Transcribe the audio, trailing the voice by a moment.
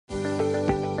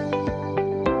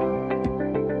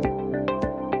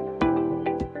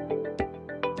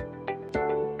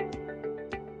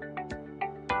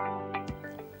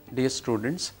Dear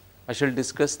students, I shall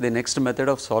discuss the next method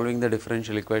of solving the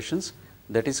differential equations,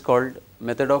 that is called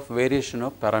method of variation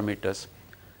of parameters.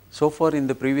 So far in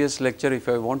the previous lecture, if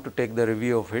I want to take the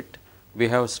review of it, we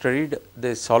have studied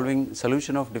the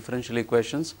solution of differential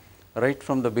equations right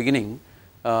from the beginning,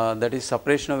 that is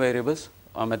separation of variables,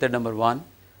 method number 1,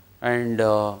 and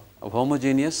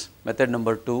homogeneous, method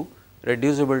number 2,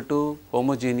 reducible to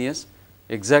homogeneous,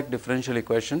 exact differential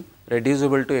equation,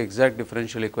 reducible to exact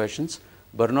differential equations,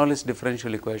 Bernoulli's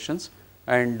differential equations,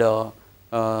 and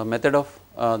method of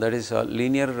that is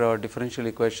linear differential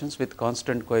equations with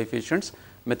constant coefficients,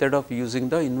 method of using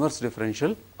the inverse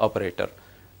differential operator.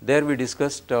 There we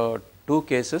discussed two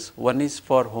cases, one is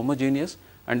for homogeneous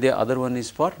and the other one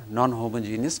is for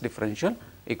non-homogeneous differential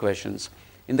equations.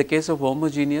 In the case of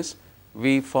homogeneous,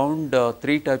 we found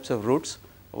three types of roots.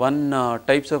 One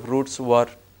types of roots were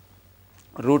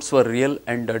real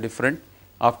and different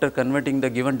after converting the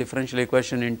given differential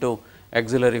equation into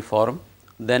auxiliary form.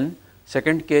 Then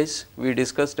second case we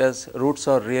discussed as roots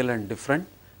are real and different,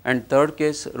 and third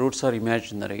case roots are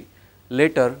imaginary.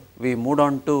 Later we moved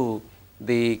on to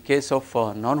the case of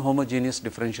non-homogeneous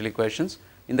differential equations.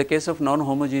 In the case of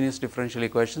non-homogeneous differential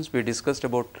equations, we discussed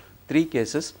about three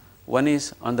cases. One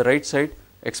is on the right side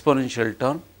exponential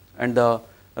term, and the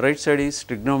right side is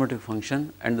trigonometric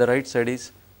function, and the right side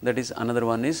is, that is another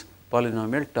one is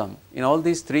polynomial term. In all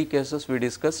these three cases we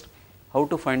discussed how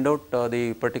to find out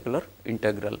the particular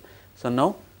integral. So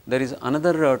now there is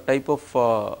another type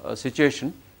of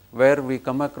situation where we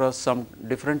come across some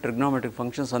different trigonometric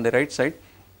functions on the right side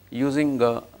using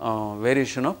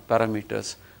variation of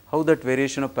parameters. How that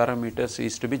variation of parameters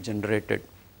is to be generated.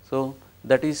 So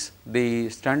that is the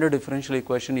standard differential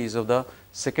equation is of the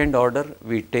second order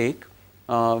we take.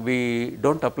 We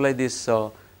do not apply this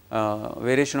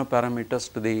variation of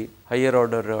parameters to the higher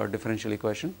order differential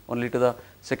equation, only to the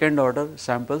second order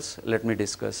samples let me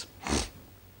discuss.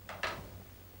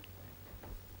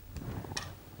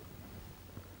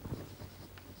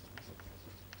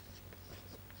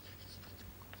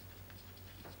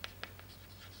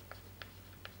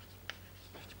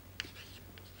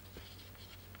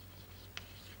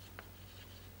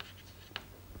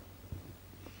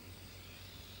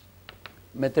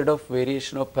 Method of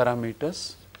variation of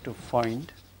parameters to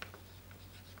find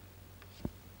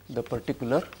the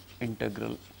particular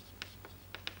integral.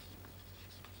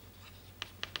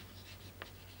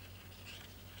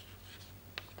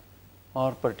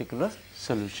 Or particular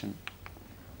solution.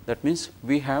 That means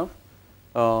we have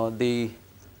the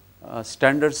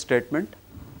standard statement,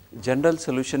 general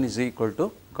solution is equal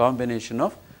to combination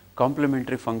of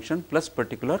complementary function plus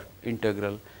particular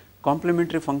integral.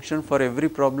 Complementary function for every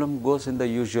problem goes in the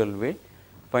usual way,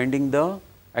 finding the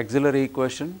auxiliary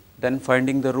equation, then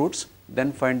finding the roots,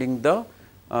 then finding the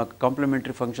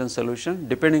complementary function solution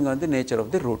depending on the nature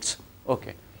of the roots.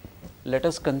 Okay. Let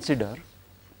us consider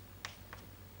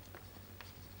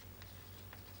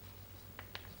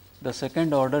the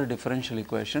second order differential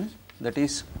equation, that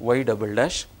is y double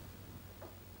dash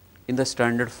in the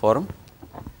standard form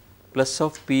plus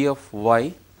of p of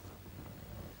y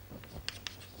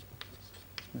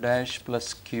dash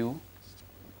plus q,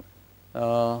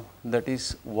 that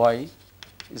is y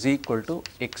is equal to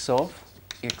x of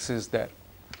x is there.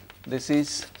 This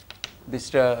is this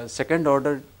second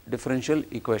order differential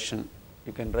equation.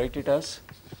 You can write it as,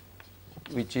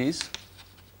 which is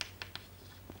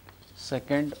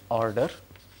second order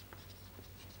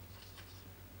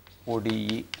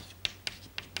ODE,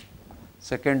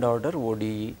 second order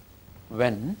ODE,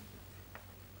 when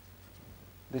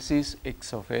this is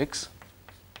x of x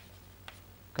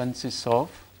consists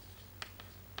of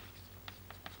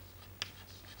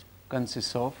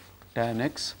tan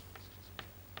x,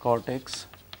 cot x,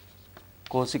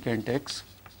 cosecant x,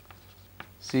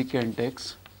 secant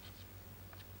x,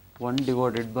 1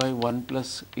 divided by 1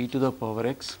 plus e to the power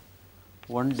x,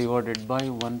 1 divided by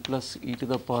 1 plus e to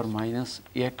the power minus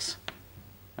x,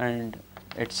 and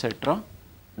etc.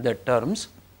 the terms.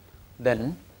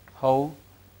 Then how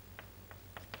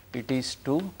it is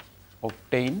to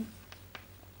obtain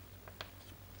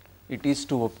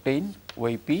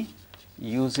yp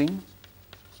using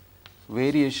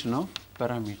variation of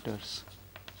parameters.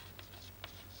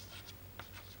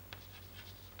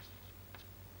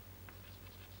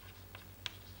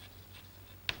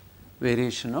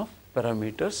 Variation of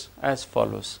parameters as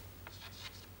follows.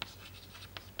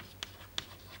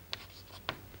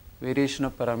 Variation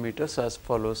of parameters as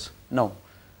follows. Now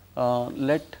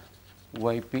let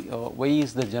yp, y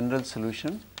is the general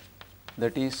solution,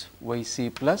 that is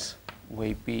yc plus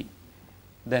yp.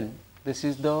 Then this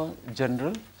is the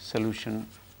general solution.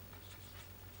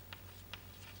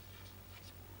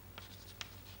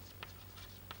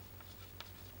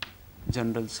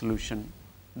 general solution.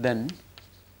 Then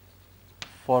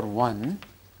for 1,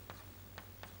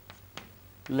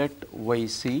 let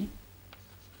yc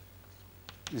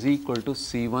is equal to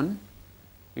C1,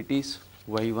 it is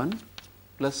y1,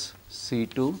 plus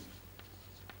C2,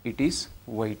 it is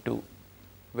y2,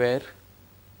 where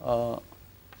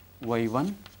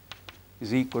y1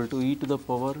 is equal to e to the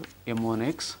power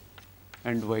m1x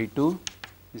and y2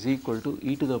 is equal to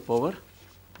e to the power,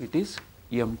 it is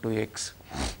m2x,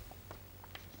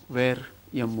 where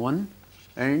m1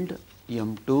 and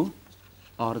m2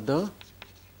 are the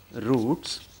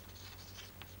roots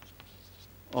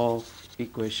of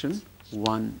equation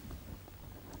 1.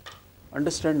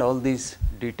 Understand all these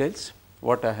details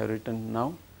what I have written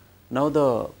now. Now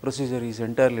the procedure is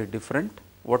entirely different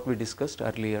what we discussed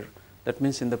earlier. That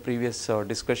means in the previous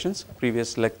discussions,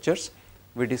 previous lectures,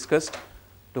 we discussed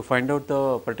to find out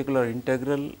the particular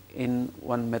integral in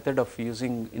one method of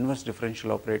using inverse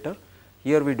differential operator.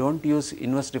 Here we do not use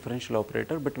inverse differential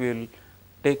operator, but we will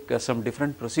take some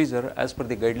different procedure as per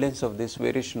the guidelines of this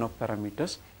variation of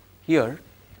parameters. Here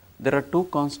there are two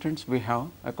constants we have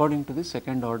according to the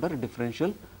second order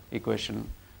differential equation.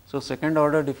 So second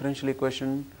order differential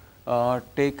equation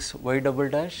takes y double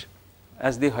dash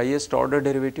as the highest order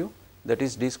derivative, that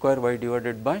is d square y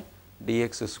divided by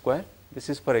dx square. This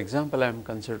is for example I am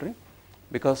considering,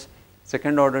 because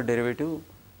second order derivative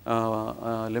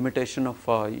limitation of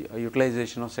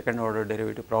utilization of second order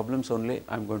derivative problems only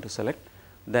I am going to select.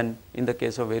 Then in the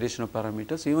case of variation of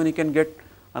parameters, even you can get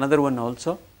another one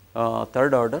also,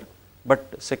 third order,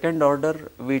 but second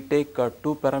order we take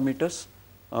two parameters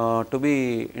to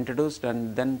be introduced,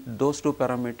 and then those two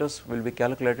parameters will be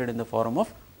calculated in the form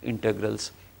of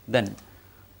integrals. Then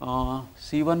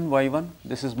C1 y1,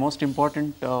 this is most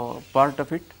important part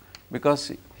of it,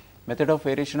 because method of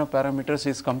variation of parameters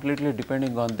is completely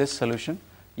depending on this solution.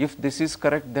 If this is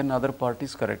correct, then other part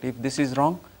is correct. If this is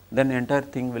wrong, then entire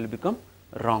thing will become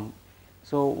wrong.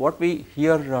 So what we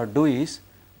here do is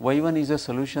y1 is a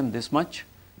solution this much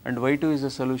and y2 is a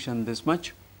solution this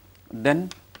much. Then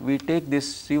we take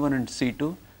this C1 and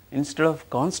C2, instead of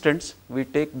constants we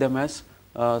take them as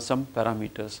some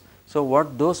parameters. So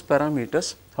what those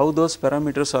parameters, how those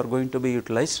parameters are going to be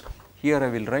utilized, here I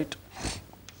will write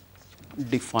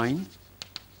define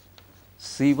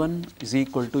C1 is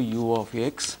equal to u of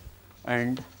x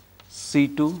and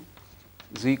C2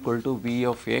 is equal to v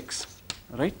of x,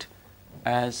 right,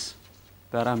 as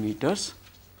parameters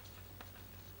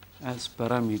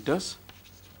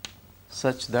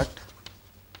such that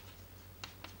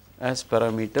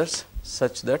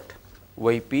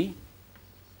yp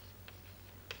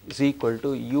is equal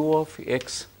to u of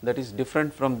x, that is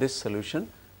different from this solution,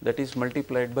 that is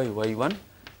multiplied by y1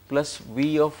 plus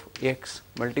v of x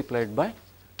multiplied by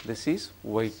this is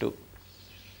y2.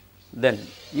 Then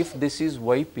if this is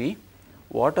yp,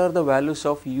 what are the values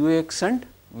of ux and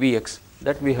vx,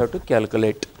 that we have to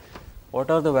calculate. What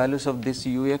are the values of this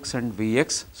ux and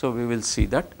vx? So we will see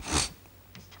that,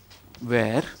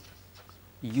 where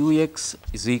ux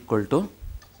is equal to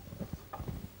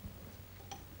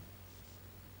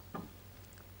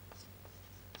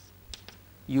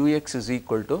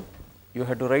you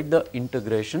have to write the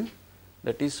integration,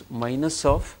 that is minus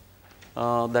of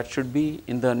that should be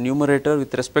in the numerator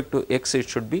with respect to x, it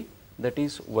should be, that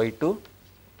is y2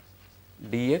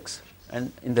 dx,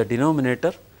 and in the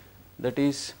denominator, that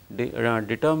is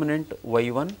determinant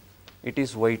y1, it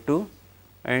is y2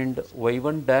 and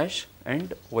y1 dash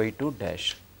and y2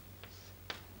 dash.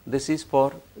 This is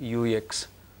for ux,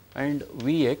 and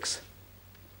vx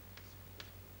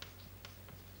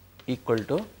equal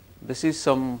to, this is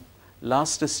some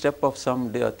last step of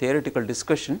some theoretical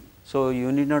discussion. So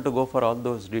you need not to go for all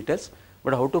those details,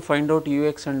 but how to find out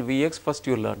ux and vx first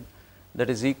you learn, that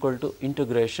is equal to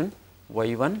integration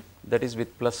y1, that is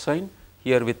with plus sign,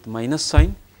 here with minus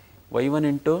sign, y1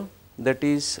 into that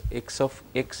is x of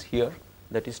x here,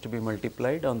 that is to be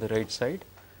multiplied on the right side,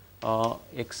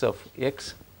 x of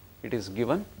x, it is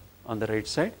given on the right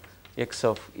side, x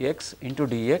of x into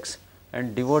dx,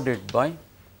 and divided by,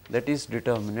 that is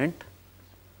determinant,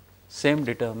 same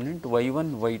determinant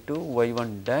y1, y2,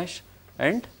 y1 dash,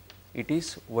 and it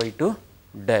is y2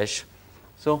 dash.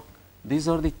 So these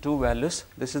are the two values.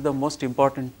 This is the most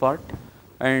important part,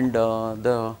 and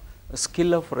the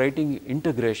skill of writing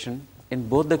integration in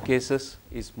both the cases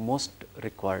is most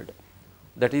required.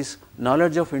 That is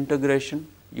knowledge of integration,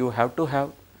 you have to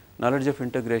have knowledge of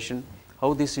integration,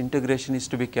 how this integration is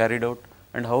to be carried out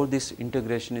and how this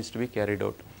integration is to be carried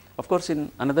out. Of course,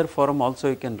 in another form also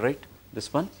you can write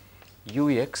this one,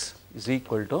 ux is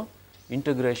equal to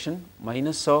integration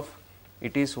minus of,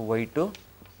 it is y2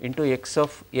 into x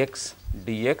of x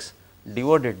dx,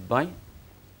 divided by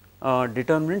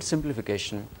determinant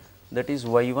simplification, that is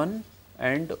y1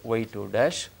 and y2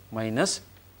 dash minus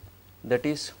that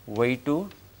is y2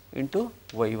 into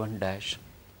y1 dash,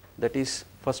 that is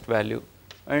first value,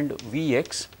 and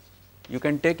Vx you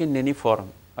can take in any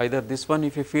form, either this one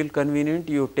if you feel convenient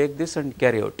you take this and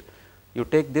carry out, you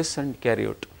take this and carry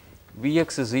out.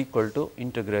 Vx is equal to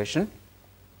integration,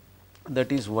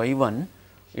 that is y1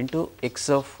 into x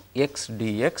of x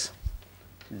dx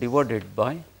divided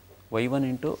by y1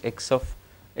 into x of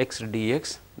x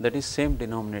dx, that is same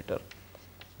denominator,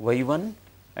 y1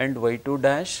 and y2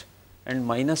 dash and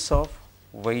minus of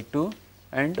y2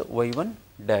 and y1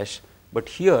 dash, but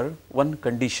here one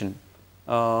condition,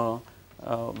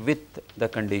 with the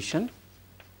condition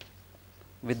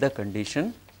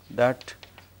that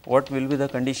what will be the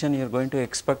condition you are going to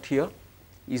expect here.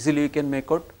 Easily you can make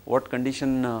out what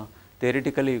condition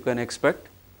theoretically you can expect.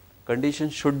 Condition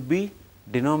should be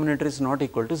denominator is not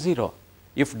equal to 0.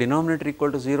 If denominator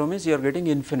equal to 0 means you are getting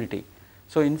infinity.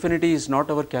 So, infinity is not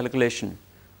our calculation,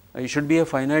 it should be a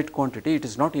finite quantity, it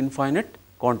is not infinite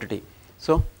quantity.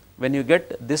 So, when you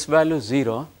get this value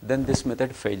 0, then this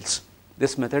method fails,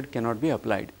 this method cannot be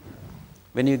applied.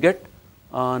 When you get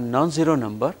non-zero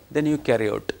number, then you carry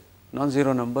out,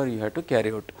 non-zero number you have to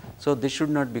carry out. So, this should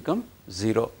not become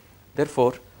 0.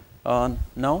 Therefore,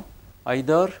 now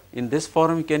either in this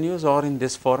form you can use, or in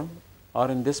this form, or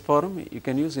in this form you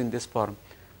can use, in this form.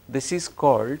 This is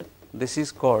called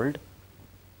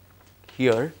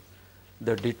here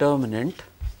the determinant,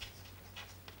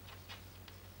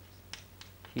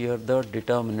 here the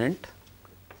determinant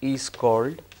is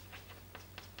called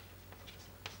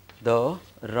the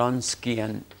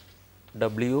Wronskian,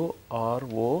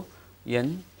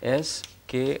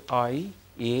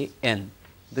 W-R-O-N-S-K-I-A-N,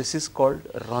 this is called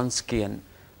Wronskian.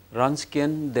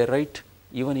 Wronskian they write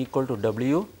even equal to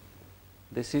W,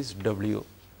 this is W,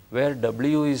 where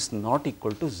W is not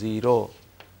equal to 0.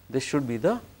 This should be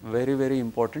the very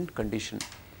important condition.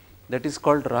 That is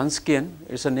called Wronskian,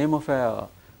 it is a name of a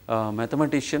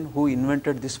mathematician who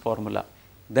invented this formula.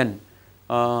 Then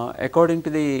according to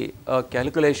the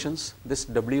calculations, this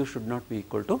W should not be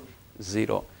equal to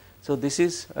 0. So, this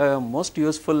is a most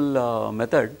useful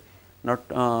method, not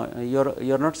you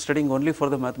are not studying only for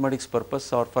the mathematics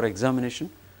purpose or for examination,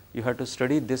 you have to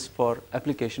study this for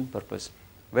application purpose.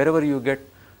 Wherever you get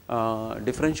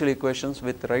differential equations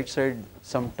with right side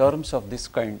some terms of this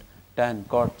kind, tan,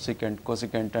 cot, secant,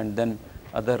 cosecant, and then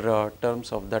other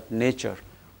terms of that nature,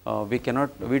 we do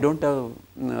not have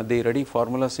the ready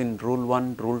formulas in rule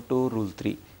 1, rule 2, rule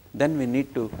 3, then we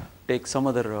need to take some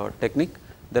other technique.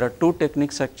 There are two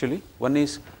techniques actually, one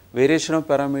is variation of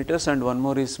parameters and one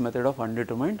more is method of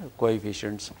undetermined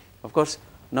coefficients. Of course,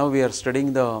 now we are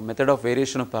studying the method of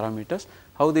variation of parameters,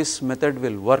 how this method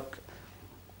will work.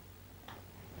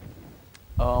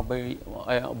 By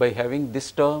having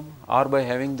this term, or by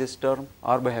having this term,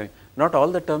 or by having not all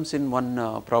the terms in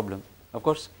one problem. Of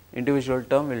course, individual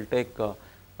term will take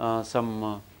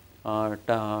some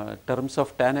terms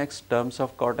of tan x, terms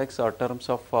of cot x, or terms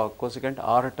of cosecant,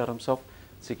 or terms of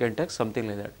secant x, something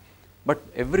like that. But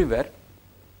everywhere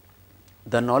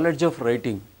the knowledge of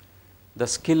writing, the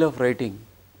skill of writing,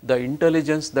 the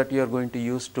intelligence that you are going to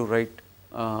use to write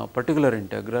particular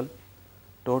integral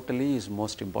totally is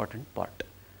most important part.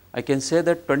 I can say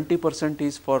that 20%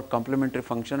 is for complementary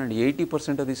function and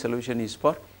 80% of the solution is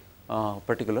for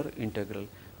particular integral.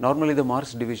 Normally the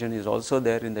marks division is also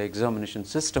there in the examination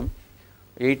system,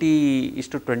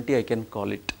 80:20 I can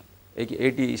call it,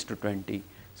 80:20.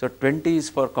 So, 20 is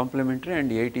for complementary and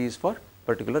 80 is for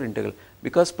particular integral,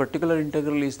 because particular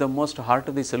integral is the most heart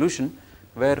of the solution,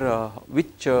 where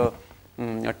which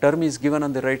term is given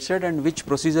on the right side and which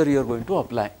procedure you are going to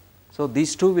apply. So,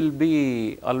 these two will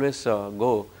be always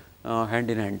go hand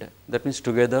in hand, that means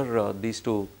together these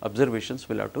two observations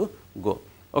will have to go.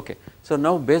 Okay. So,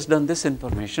 now based on this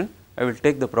information I will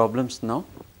take the problems now.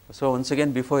 So, once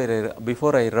again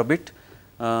before I rub it,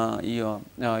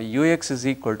 ux is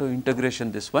equal to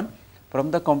integration this one.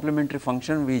 From the complementary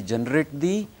function we generate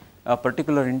the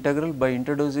particular integral by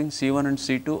introducing C1 and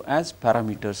C2 as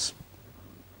parameters,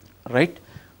 right.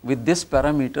 With these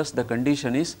parameters the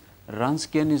condition is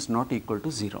Wronskian is not equal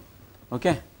to 0.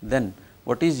 Okay. Then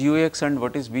what is ux and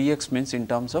what is vx means in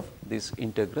terms of these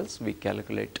integrals we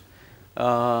calculate.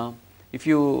 If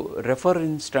you refer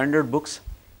in standard books,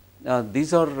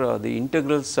 these are the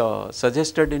integrals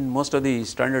suggested in most of the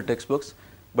standard textbooks,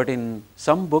 but in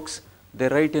some books they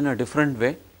write in a different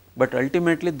way, but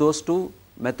ultimately those two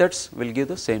methods will give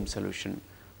the same solution.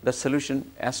 The solution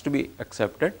has to be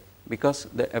accepted because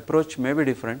the approach may be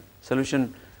different,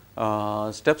 solution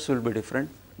steps will be different,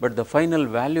 but the final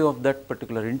value of that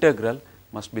particular integral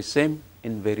must be same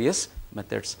in various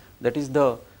methods. That is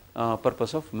the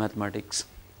purpose of mathematics.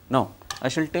 Now, I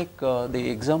shall take the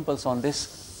examples on this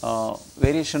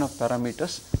variation of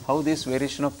parameters, how this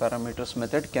variation of parameters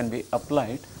method can be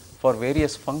applied for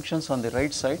various functions on the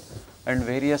right side and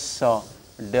various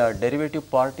derivative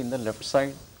part in the left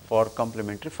side for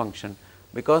complementary function,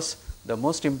 because the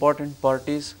most important part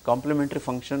is complementary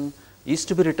function is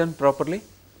to be written properly,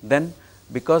 then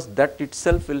because that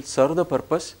itself will serve the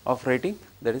purpose of writing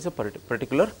there is a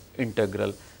particular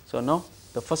integral. So, now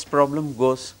the first problem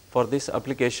goes for this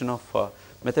application of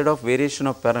method of variation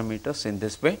of parameters in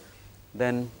this way,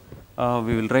 then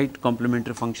we will write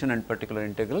complementary function and particular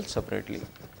integral separately.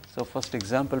 So, first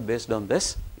example based on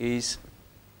this is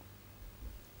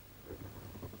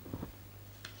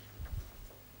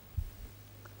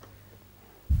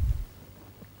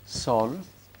solve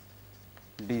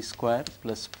d square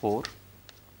plus 4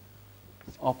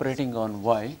 operating on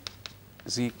y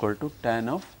is equal to tan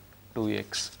of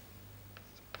 2x.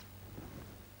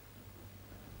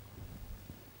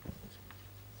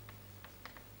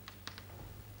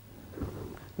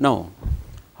 Now,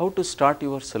 how to start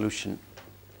your solution?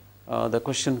 The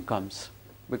question comes,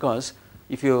 because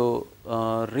if you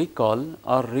recall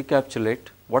or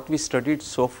recapitulate what we studied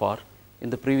so far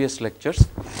in the previous lectures,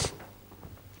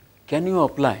 can you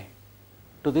apply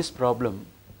to this problem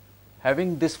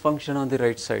having this function on the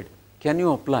right side, can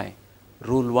you apply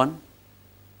rule 1?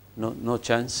 No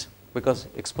chance, because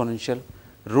exponential.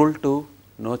 Rule 2,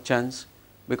 no chance,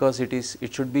 because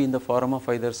it should be in the form of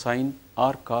either sine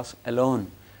or cos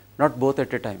alone, not both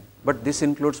at a time, but this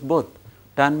includes both.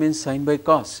 Tan means sine by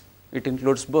cos, it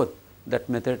includes both, that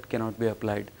method cannot be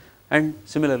applied. And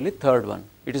similarly third one,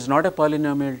 it is not a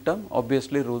polynomial term,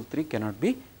 obviously rule 3 cannot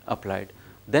be applied.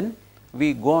 Then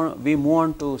we move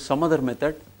on to some other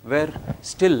method where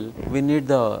still we need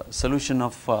the solution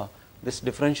of this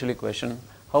differential equation,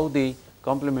 how the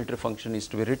complementary function is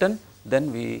to be written,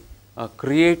 then we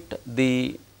create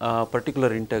the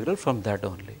particular integral from that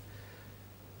only.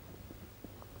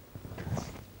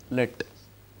 Let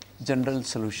general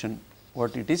solution,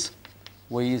 what it is,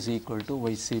 y is equal to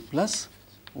yc plus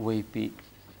yp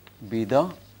be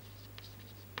the,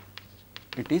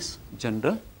 it is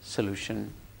general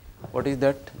solution. What is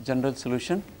that general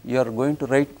solution? You are going to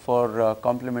write for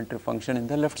complementary function in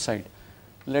the left side.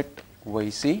 Let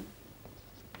yc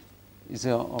is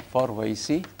for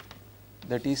yc,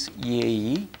 that is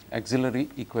AE auxiliary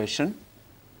equation,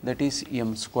 that is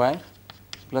m square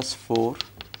plus 4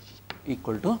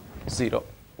 equal to 0.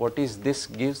 What is this?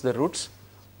 Gives the roots,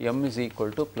 m is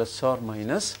equal to plus or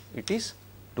minus, it is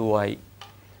 2i,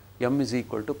 m is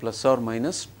equal to plus or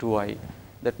minus 2i.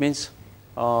 That means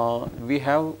we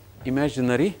have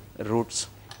imaginary roots.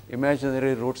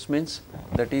 Imaginary roots means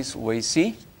that is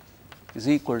yc is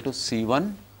equal to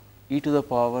c1 e to the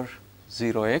power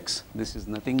 0x, this is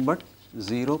nothing but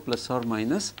 0 plus or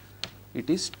minus, it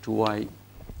is 2i,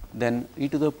 then e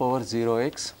to the power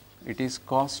 0x, it is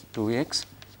cos 2x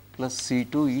plus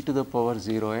c2 e to the power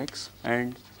 0x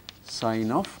and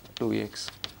sine of 2x.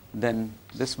 Then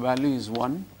this value is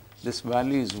 1, this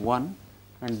value is 1,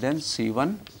 and then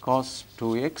c1 cos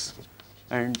 2x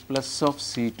and plus of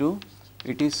c2,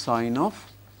 it is sine of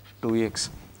 2x.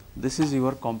 This is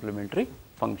your complementary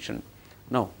function.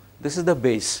 Now, this is the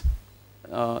base.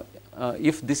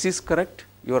 If this is correct,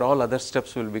 your all other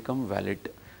steps will become valid.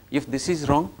 If this is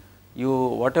wrong,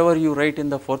 whatever you write in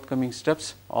the forthcoming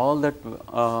steps, all that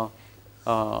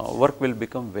work will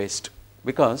become waste,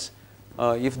 because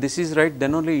if this is right,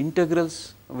 then only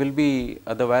integrals will be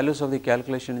the values of the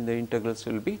calculation in the integrals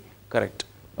will be correct.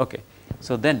 Okay.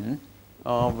 So, then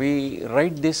we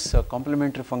write this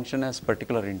complementary function as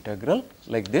particular integral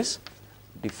like this,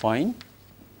 define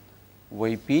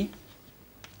yp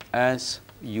as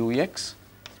ux,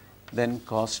 then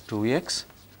cos 2x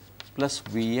plus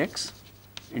vx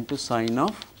into sine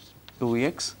of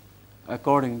 2x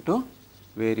according to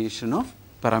variation of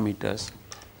parameters.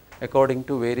 According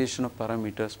to variation of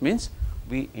parameters means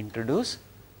we introduce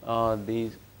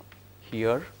the,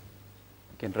 here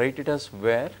you can write it as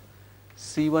where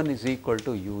c1 is equal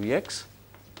to ux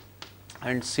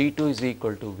and c2 is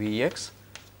equal to vx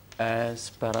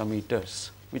as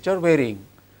parameters which are varying,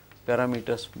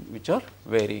 parameters which are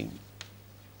varying.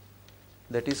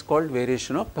 That is called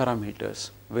variation of parameters.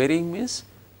 Varying means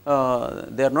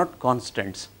they are not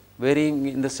constants. Varying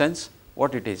in the sense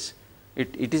what it is?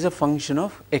 It is a function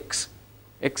of x.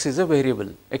 X is a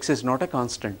variable. X is not a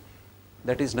constant.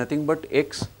 That is nothing but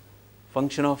x,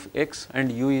 function of x,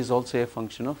 and u is also a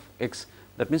function of x.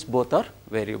 That means both are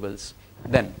variables.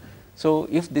 Then, so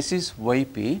if this is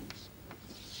yp,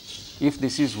 if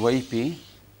this is yp,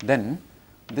 then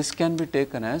this can be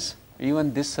taken as,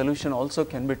 even this solution also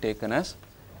can be taken as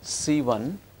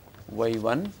C1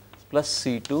 y1 plus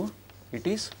C2, it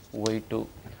is y2.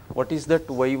 What is that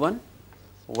y1?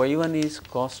 y1 is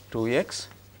cos 2x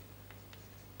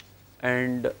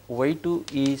and y2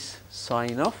 is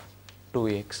sine of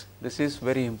 2x. This is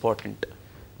very important,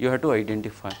 you have to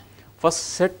identify. First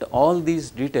set all these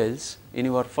details in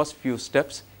your first few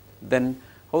steps, then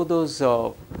how those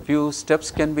few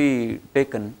steps can be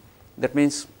taken. That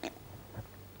means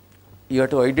you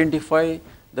have to identify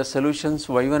the solutions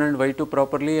y1 and y2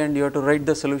 properly, and you have to write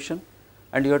the solution,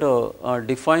 and you have to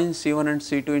define C1 and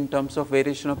C2 in terms of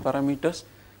variation of parameters.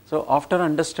 So after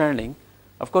understanding,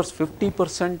 of course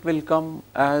 50% will come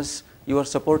as your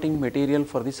supporting material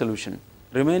for the solution.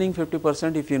 Remaining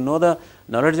 50%, if you know the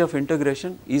knowledge of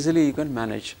integration, easily you can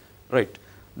manage, right.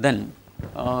 Then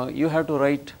you have to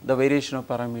write the variation of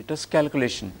parameters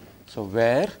calculation. So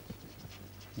where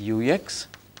ux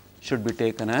should be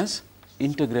taken as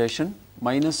integration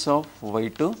minus of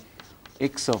y2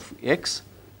 x of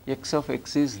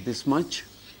x is this much,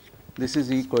 this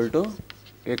is equal to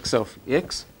x of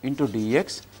x into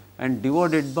dx and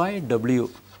divided by w,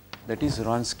 that is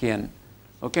Wronskian.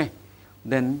 Okay.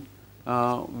 Then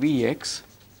Vx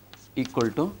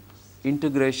equal to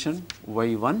integration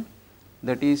y1,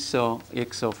 that is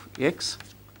x of x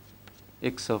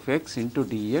into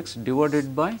dx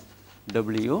divided by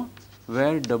w,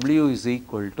 where w is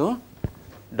equal to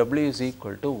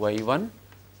y1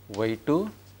 y2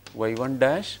 y1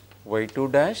 dash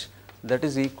y2 dash, that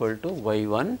is equal to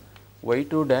y1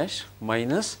 y2 dash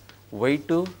minus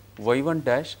y2 y1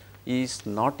 dash is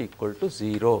not equal to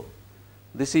 0.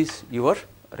 This is your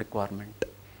requirement.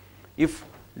 If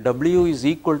w is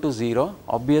equal to 0,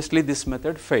 obviously this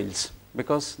method fails,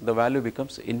 because the value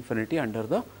becomes infinity under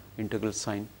the integral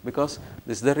sign, because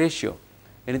this is the ratio.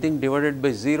 Anything divided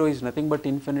by 0 is nothing but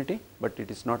infinity, but it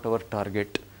is not our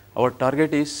target. Our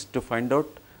target is to find out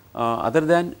other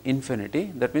than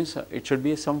infinity, that means it should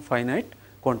be some finite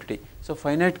quantity. So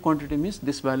finite quantity means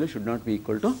this value should not be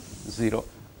equal to 0.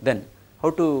 Then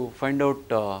how to find out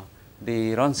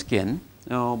the Wronskian?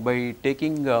 By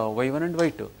taking y1 and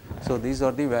y2. So these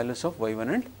are the values of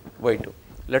y1 and y2.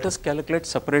 Let us calculate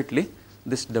separately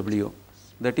this w,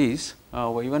 that is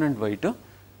y1 and y2,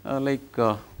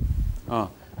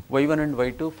 y1 and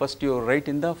y2, first you write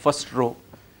in the first row,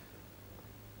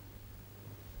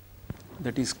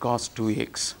 that is cos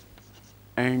 2x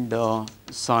and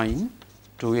sine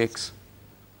 2x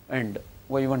and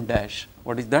y1 dash,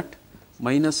 what is that?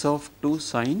 Minus of 2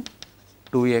 sine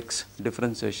 2x,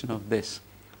 differentiation of this,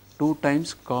 2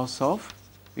 times cos of,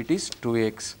 it is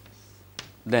 2x.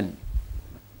 Then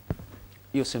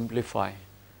you simplify,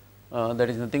 that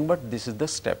is nothing but this is the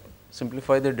step.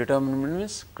 Simplify the determinant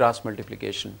means cross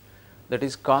multiplication, that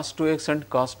is cos 2x and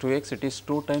cos 2x, it is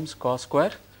 2 times cos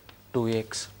square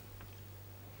 2x,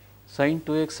 sin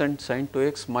 2x and sin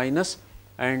 2x minus,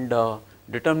 and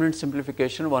determinant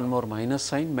simplification, one more minus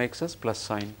sign makes us plus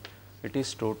sign, it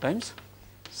is 2 times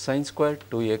sin square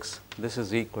 2x, this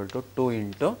is equal to 2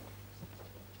 into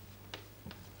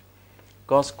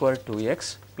cos square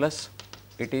 2x plus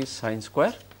it is sin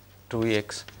square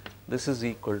 2x, this is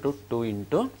equal to 2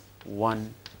 into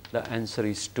 1, the answer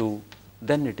is 2,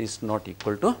 then it is not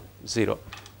equal to 0.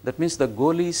 That means the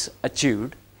goal is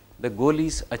achieved,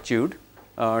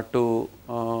 to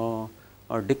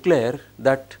declare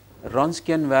that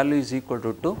Wronskian value is equal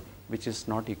to 2, which is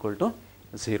not equal to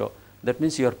 0. That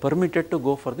means you are permitted to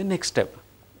go for the next step.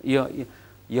 You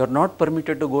are not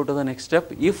permitted to go to the next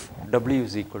step if w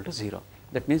is equal to 0.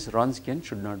 That means Wronskian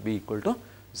should not be equal to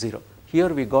 0. Here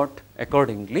we got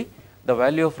accordingly the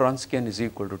value of Wronskian is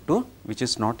equal to 2, which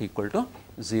is not equal to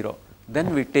 0.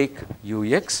 Then we take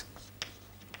ux,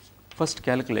 first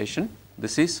calculation,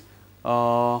 this is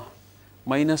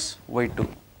minus y2.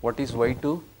 What is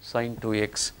y2? Sin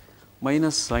 2x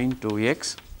minus sin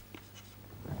 2x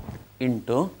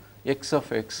into x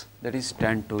of x, that is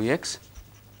tan 2x,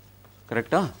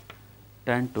 correct?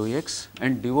 Tan 2x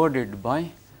and divided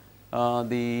by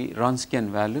the Wronskian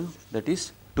value, that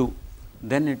is 2,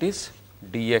 then it is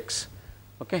dx.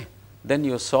 Okay. Then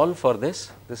you solve for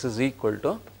this, this is equal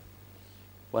to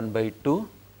 1 by 2,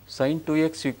 sin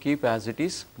 2x you keep as it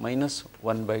is minus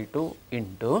 1 by 2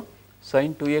 into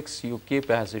sin 2x you keep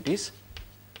as it is,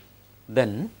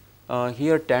 then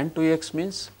here tan 2x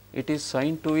means it is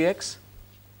sin 2x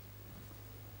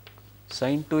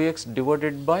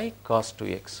divided by cos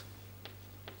 2x,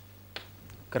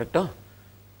 correct?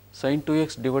 Sin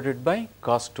 2x divided by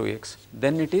cos 2x,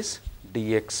 then it is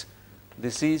dx.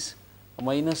 This is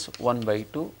minus 1 by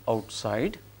 2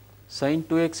 outside, sin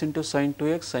 2x into sin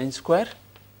 2x, sin square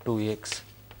 2x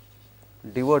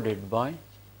divided by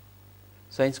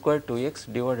sin square 2x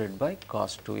divided by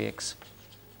cos 2x,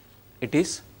 it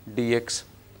is dx.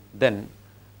 Then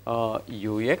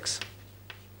ux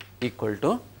equal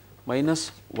to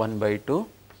minus 1 by 2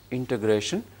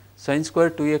 integration sin square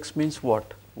 2x means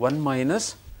what? 1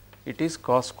 minus it is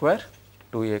cos square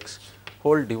 2x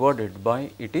whole divided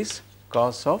by it is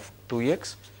cos of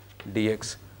 2x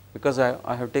dx. Because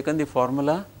I have taken the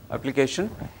formula application,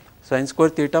 sin square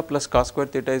theta plus cos square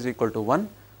theta is equal to 1,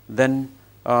 then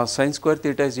sin square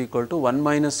theta is equal to 1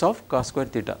 minus of cos square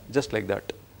theta, just like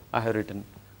that I have written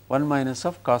 1 minus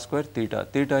of cos square theta,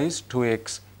 theta is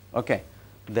 2x. Okay.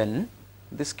 Then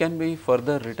this can be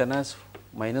further written as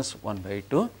minus 1 by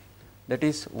 2, that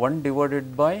is 1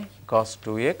 divided by cos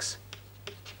 2x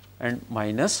and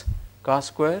minus cos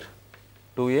square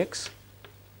 2x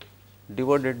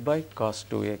divided by cos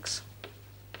 2x.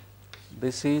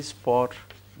 This is for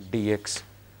dx.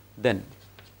 Then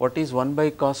what is 1 by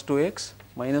cos 2x?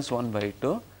 Minus 1 by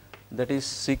 2, that is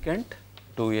secant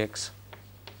 2x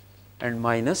and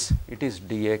minus it is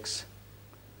dx.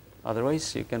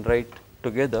 Otherwise you can write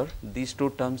together these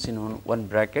two terms in one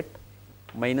bracket,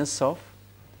 minus of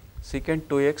secant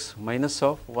 2x minus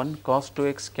of 1 cos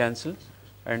 2x cancel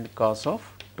and cos of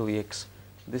 2x.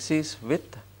 This is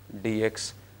with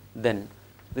dx. Then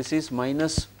this is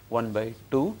minus 1 by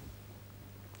 2,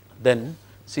 then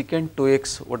secant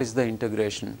 2x, what is the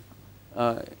integration?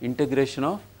 Integration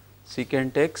of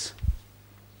secant x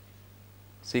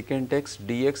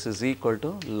dx is equal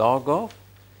to log of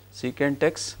secant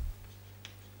x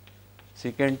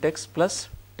plus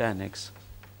tan x,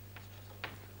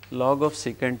 log of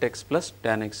secant x plus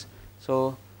tan x.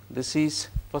 So this is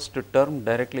first term,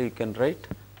 directly you can write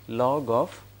log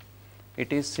of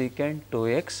it is secant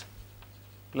 2x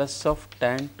plus of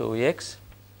tan 2x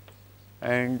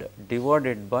and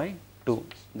divided by 2,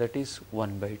 that is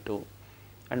 1 by 2,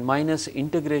 and minus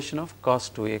integration of cos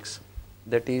 2x,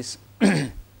 that is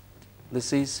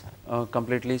this is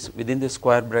completely within the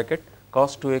square bracket,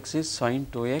 cos 2x is sin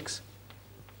 2x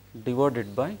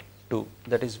divided by 2,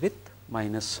 that is with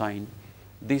minus sign.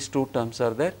 These two terms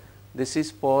are there. This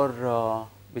is for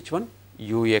which one?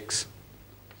 ux,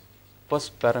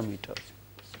 first parameter.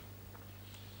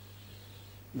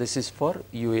 This is for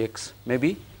ux.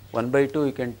 Maybe 1 by 2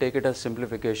 you can take it as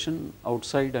simplification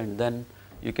outside and then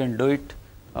you can do it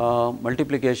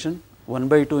multiplication 1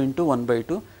 by 2 into 1 by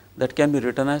 2, that can be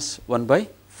written as 1 by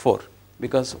 4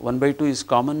 because 1 by 2 is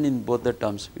common in both the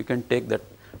terms, you can take that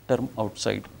term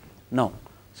outside. Now,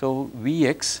 so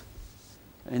Vx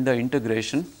in the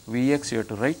integration, Vx you have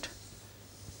to write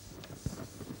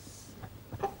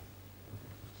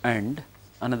and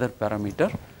another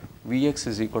parameter Vx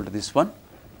is equal to this one,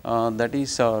 that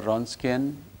is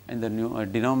Wronskian in the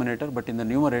denominator, but in the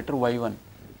numerator y1.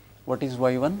 What is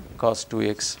y1? Cos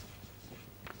 2x,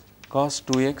 cos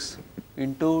 2x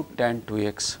into tan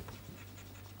 2x,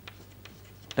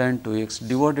 tan 2x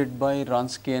divided by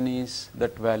Wronskian is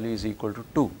that value is equal to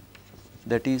 2,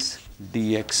 that is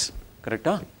dx, correct?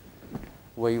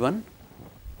 y1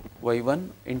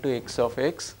 into x of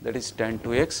x, that is tan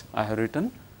 2x I have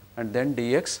written, and then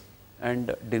dx,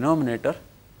 and denominator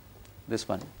this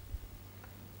one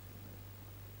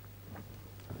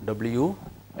w,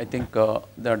 I think the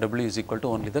w is equal to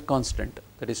only the constant,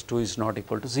 that is 2 is not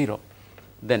equal to 0.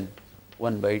 Then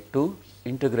 1 by 2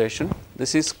 integration,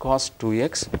 this is cos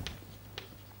 2x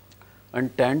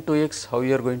and tan 2x, how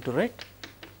you are going to write?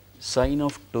 Sin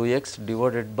of 2x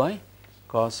divided by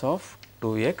cos of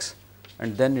 2x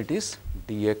and then it is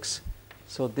dx.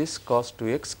 So this cos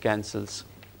 2x cancels,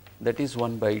 that is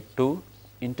 1 by 2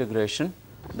 integration,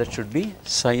 that should be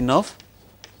sin of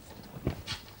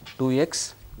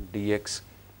 2x dx.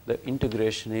 The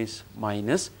integration is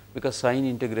minus, because sin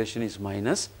integration is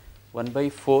minus 1 by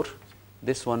 4,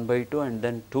 this 1 by 2 and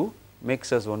then 2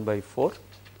 makes us 1 by 4,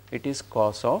 it is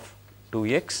cos of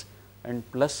 2x and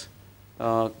plus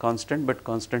constant, but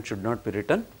constant should not be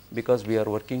written because we are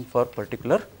working for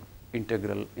particular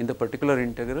integral. In the particular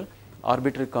integral,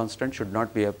 arbitrary constant should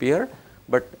not be appear,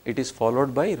 but it is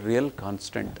followed by real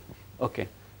constant. Okay.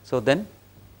 So then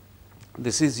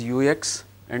this is ux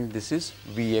and this is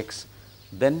vx.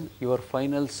 Then your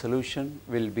final solution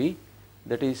will be,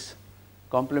 that is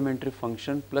complementary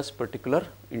function plus particular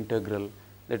integral,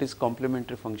 that is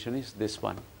complementary function is this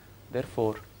one.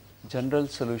 Therefore, general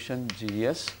solution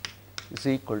Gs is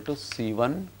equal to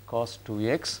C1 cos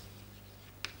 2x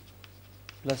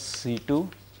plus C2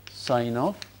 sin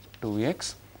of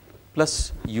 2x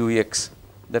plus ux,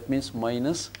 that means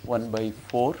minus 1 by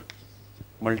 4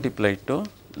 multiplied to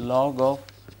log of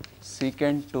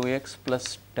secant 2x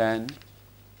plus tan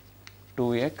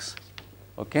 2x,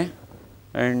 okay,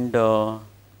 and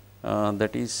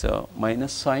that is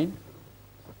minus sine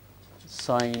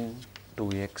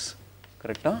 2x,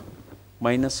 correct?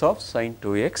 Minus of sine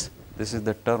 2x, this is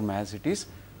the term as it is,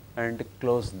 and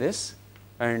close this,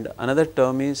 and another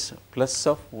term is plus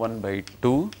of 1 by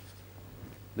 2,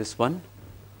 this one,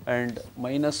 and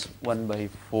minus 1 by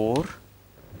 4,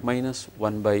 minus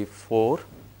 1 by 4,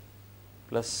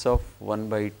 plus of 1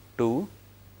 by 2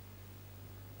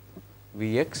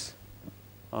 Vx,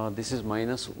 this is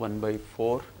minus 1 by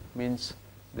 4, means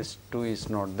this 2 is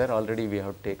not there, already we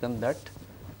have taken that,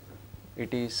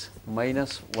 it is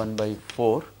minus 1 by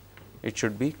 4, it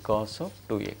should be cos of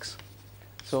 2x.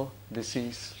 So, this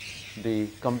is the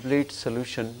complete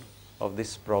solution of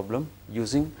this problem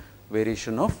using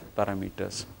variation of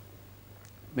parameters.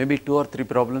 Maybe 2 or 3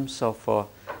 problems of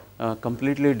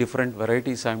completely different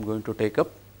varieties I am going to take up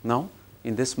now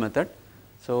in this method.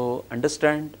 So,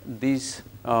 understand this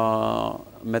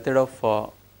method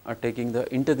of taking the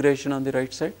integration on the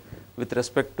right side with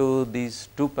respect to these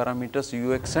two parameters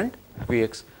ux and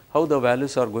vx, how the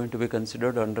values are going to be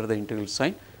considered under the integral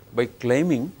sign by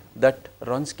claiming that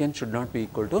Wronskian should not be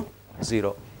equal to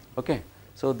 0. Okay.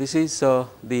 So, this is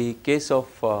the case of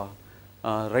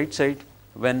right side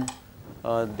when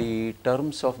the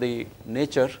terms of the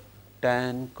nature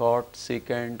tan, cot,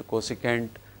 secant, cosecant,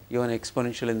 even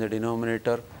exponential in the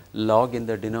denominator, log in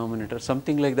the denominator,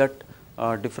 something like that,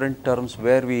 different terms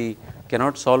where we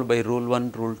cannot solve by rule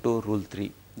 1, rule 2, rule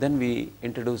 3. Then we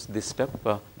introduce this step,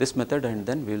 this method, and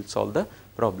then we will solve the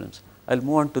problems. I will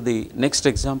move on to the next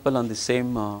example on the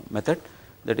same method,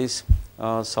 that is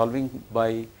solving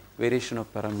by variation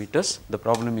of parameters. The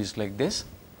problem is like this.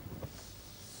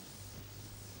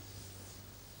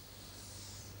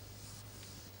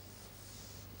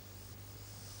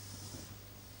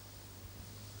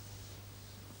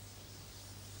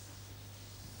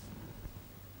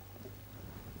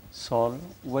 Solve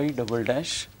y double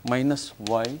dash minus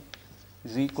y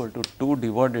is equal to 2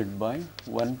 divided by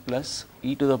 1 plus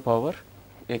e to the power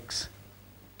x,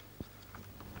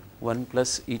 1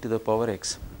 plus e to the power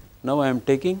x. Now, I am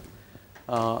taking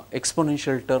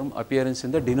exponential term appearance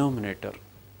in the denominator.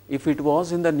 If it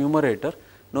was in the numerator,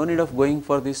 no need of going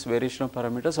for this variation of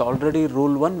parameters, already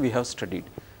rule 1 we have studied.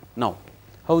 Now,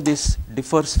 how this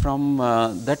differs from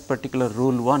that particular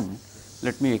rule 1,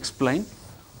 let me explain.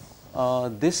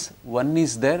 This 1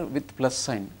 is there with plus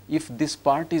sign. If this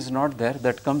part is not there,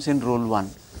 that comes in rule 1.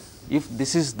 If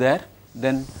this is there,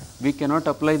 then we cannot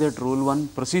apply that rule 1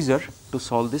 procedure to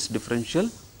solve this differential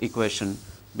equation,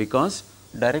 because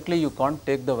directly you can't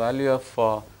take the value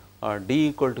of d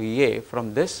equal to a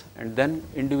from this and then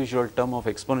individual term of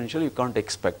exponential you can't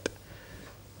expect.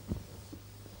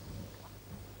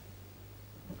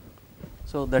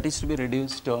 So, that is to be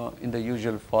reduced in the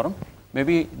usual form.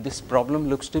 Maybe this problem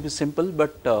looks to be simple,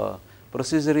 but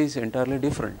procedure is entirely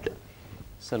different.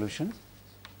 Solution: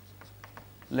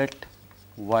 let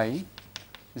y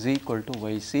is equal to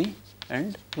yc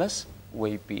and plus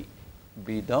yp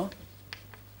be the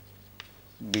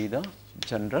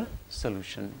general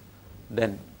solution.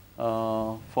 Then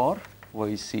for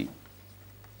yc,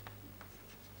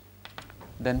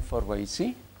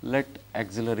 let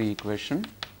auxiliary equation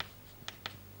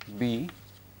be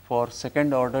for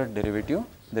second order derivative,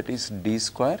 that is d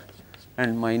square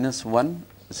and minus 1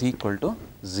 is equal to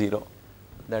 0.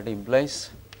 That implies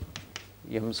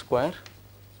m square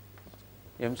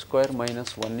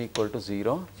minus 1 equal to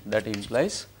 0, that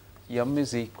implies m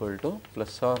is equal to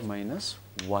plus or minus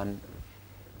 1.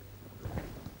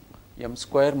 M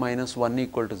square minus 1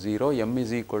 equal to 0, m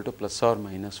is equal to plus or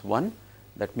minus 1,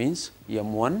 that means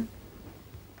m1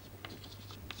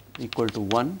 equal to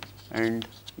 1 and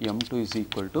m2 is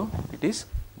equal to, it is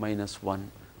minus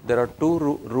 1. There are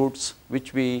two roots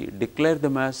which we declare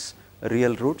them as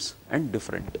real roots and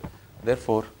different.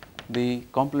 Therefore, the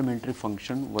complementary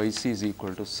function yc is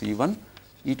equal to c1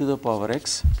 e to the power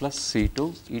x plus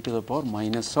c2 e to the power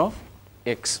minus of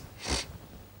x.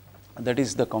 That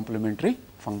is the complementary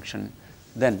function.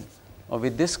 Then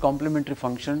with this complementary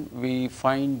function we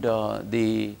find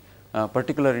the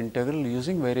particular integral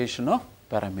using variation of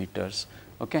parameters.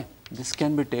 Okay. This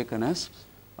can be taken as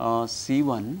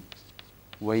c1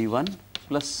 y1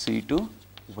 plus c2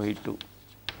 y2.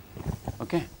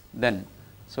 Okay. Then,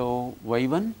 so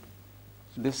y1,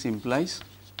 this implies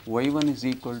y1 is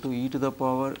equal to e to the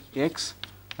power x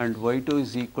and y2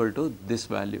 is equal to this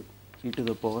value e to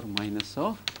the power minus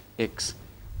of x.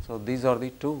 So, these are the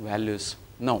two values.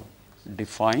 Now,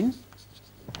 define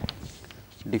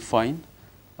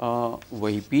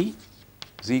yp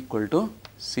is equal to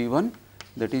c1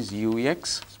 that is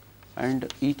ux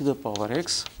and e to the power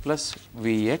x plus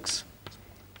vx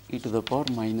e to the power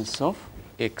minus of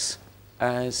x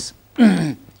as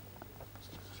ux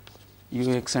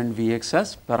and vx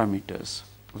as parameters,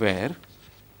 where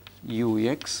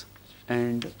ux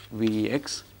and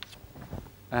vx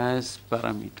as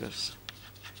parameters.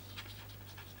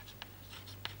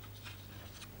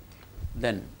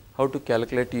 Then how to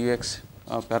calculate ux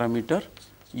parameter?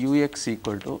 Ux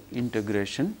equal to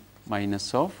integration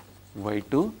minus of y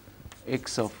to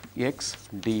x of x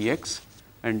dx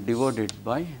and divided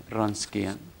by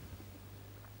Wronskian,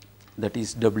 that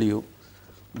is w.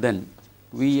 Then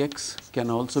Vx can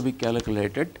also be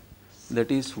calculated,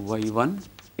 that is y1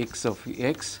 x of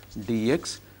x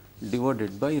dx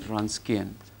divided by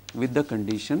Wronskian, with the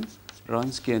condition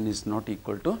Wronskian is not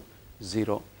equal to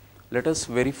 0. Let us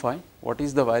verify what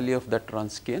is the value of that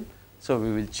Wronskian. So,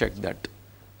 we will check that.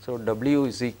 So, w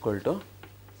is equal to,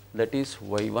 that is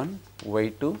y1,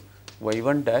 y2,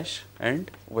 y1 dash and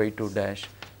y2 dash.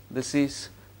 This is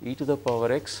e to the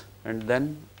power x and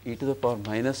then e to the power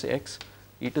minus x,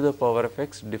 e to the power of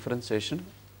x differentiation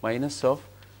minus of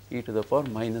e to the power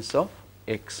minus of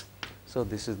x. So,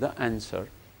 this is the answer.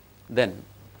 Then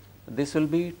this will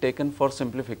be taken for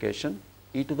simplification,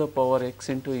 e to the power x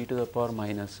into e to the power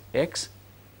minus x,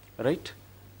 right,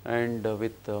 and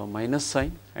with minus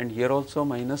sign, and here also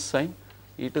minus sign,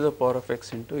 e to the power of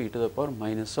x into e to the power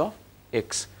minus of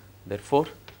x. Therefore,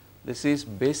 this is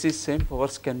basis same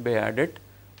powers can be added,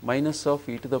 minus of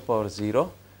e to the power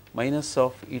 0 minus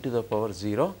of e to the power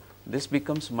 0, this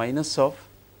becomes minus of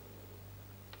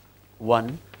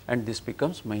 1 and this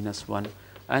becomes minus 1.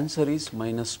 Answer is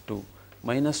minus 2.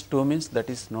 Minus 2 means that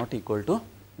is not equal to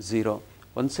 0.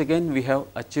 Once again we have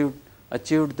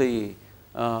achieved the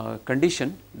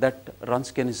condition that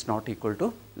Wronskian is not equal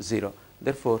to 0.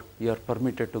 Therefore, you are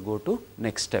permitted to go to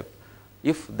next step.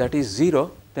 If that is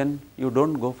 0, then you do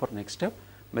not go for next step.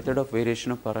 Method of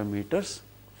variation of parameters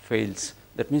fails.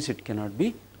 That means it cannot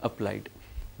be applied.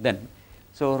 Then,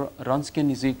 so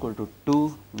Wronskian is equal to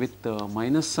 2 with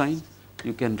minus sign,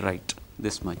 you can write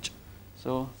this much.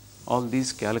 So, all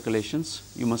these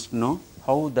calculations you must know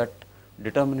how that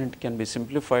determinant can be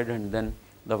simplified, and then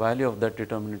the value of that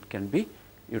determinant can be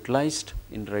utilized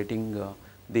in writing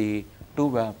the two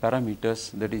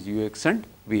parameters, that is ux and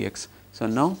vx. So,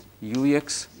 now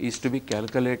ux is to be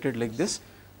calculated like this,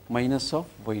 minus of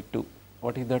y2.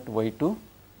 What is that y2?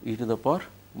 E to the power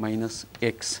minus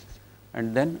x,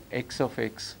 and then x of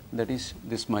x, that is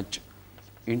this much,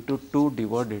 into 2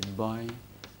 divided by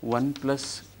 1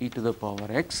 plus e to the power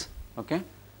x, okay,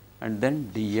 and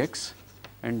then dx,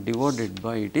 and divided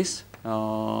by it is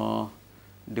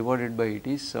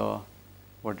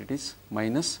what it is,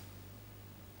 minus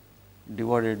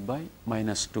divided by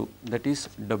minus 2, that is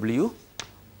w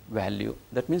value,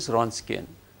 that means Wronskian.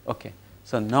 Okay.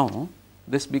 So, now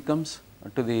this becomes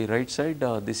to the right side,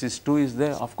 this is 2 is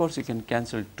there, of course you can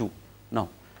cancel 2. Now,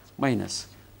 minus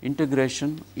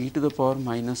integration e to the power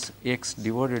minus x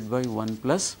divided by 1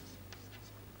 plus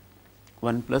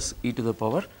e to the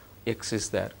power x is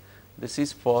there. This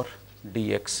is for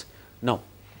dx. Now,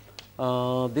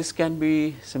 this can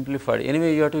be simplified.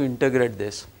 Anyway, you have to integrate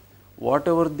this.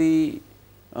 Whatever the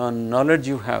knowledge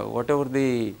you have, whatever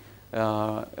the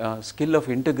skill of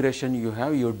integration you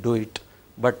have, you do it.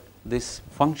 But this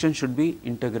function should be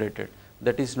integrated.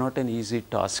 That is not an easy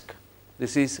task.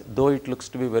 This is, though it looks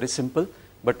to be very simple,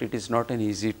 but it is not an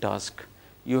easy task.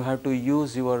 You have to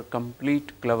use your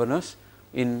complete cleverness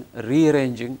in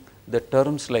rearranging the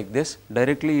terms like this.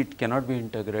 Directly it cannot be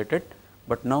integrated,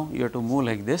 but now you have to move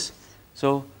like this.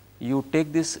 So, you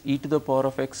take this e to the power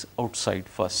of x outside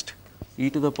first, e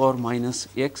to the power minus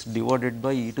x divided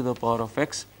by e to the power of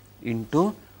x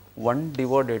into 1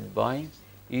 divided by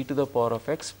e to the power of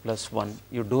x plus 1,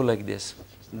 you do like this,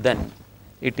 then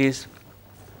it is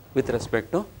with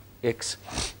respect to x,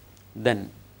 then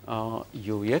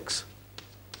ux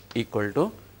equal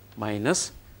to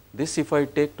minus this, if I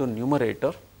take to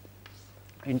numerator,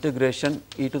 integration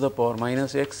e to the power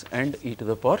minus x and e to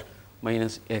the power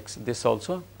minus x, this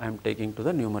also I am taking to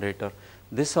the numerator,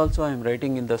 this also I am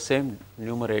writing in the same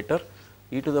numerator,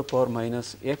 e to the power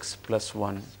minus x plus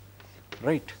 1,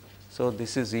 right. So,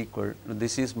 this is equal,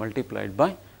 this is multiplied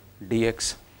by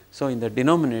dx. So, in the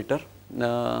denominator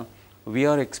we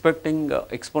are expecting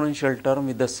exponential term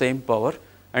with the same power,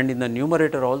 and in the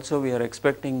numerator also we are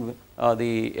expecting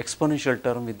the exponential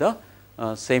term with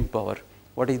the same power.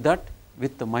 What is that?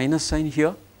 With the minus sign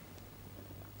here,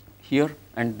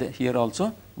 and here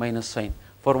also minus sign.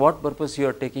 For what purpose you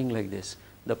are taking like this?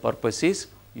 The purpose is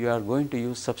you are going to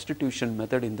use substitution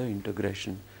method in the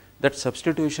integration. That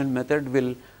substitution method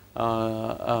will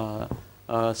serve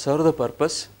the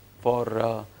purpose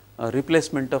for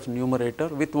replacement of numerator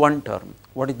with one term.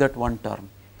 What is that one term?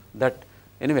 That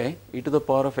anyway e to the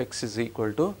power of x is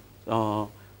equal to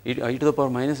e to the power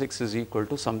minus x is equal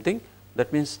to something,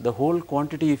 that means the whole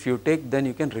quantity if you take, then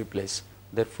you can replace.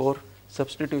 Therefore,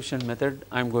 substitution method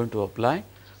I am going to apply.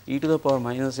 E to the power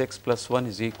minus x plus 1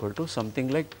 is equal to something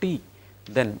like t,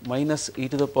 then minus e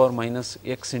to the power minus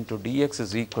x into dx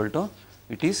is equal to,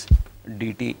 it is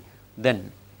dt.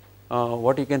 Then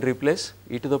what you can replace?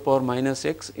 E to the power minus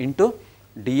x into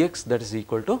dx, that is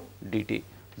equal to dt.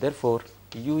 Therefore,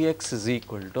 ux is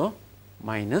equal to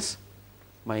minus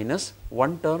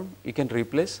one term you can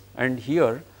replace, and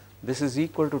here this is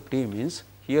equal to t, means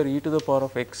here e to the power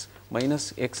of x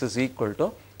minus x is equal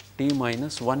to t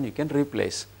minus 1 you can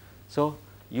replace. So,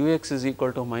 ux is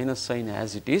equal to minus sign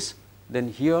as it is, then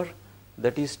here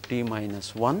that is t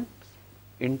minus 1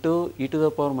 into e to the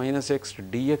power minus x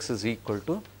dx is equal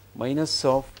to minus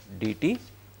of dt,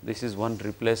 this is one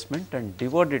replacement, and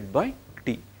divided by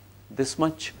t. This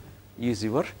much is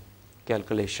your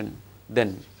calculation.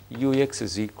 Then ux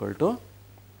is equal to,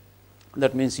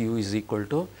 that means u is equal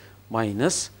to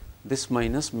minus, this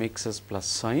minus makes us plus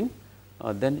sign,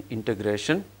 then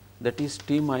integration, that is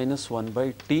t minus 1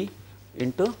 by t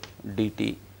into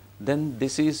dt. Then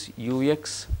this is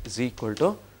ux is equal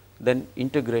to, then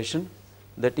integration,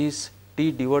 that is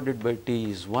t divided by t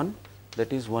is 1,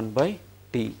 that is 1 by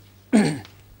t,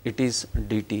 it is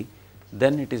dt.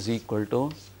 Then it is equal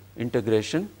to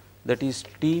integration, that is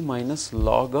t minus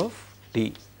log of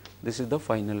t, this is the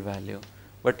final value.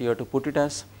 But you have to put it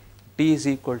as t is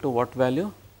equal to what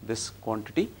value? This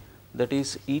quantity, that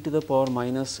is e to the power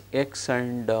minus x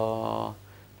and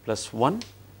plus 1,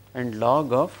 and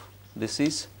log of this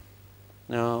is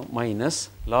minus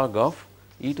log of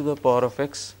e to the power of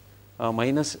x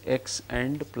minus x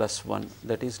and plus 1,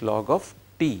 that is log of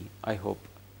t, I hope,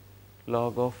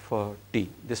 log of t,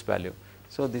 this value.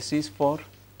 So, this is for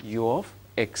u of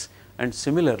x, and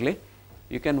similarly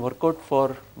you can work out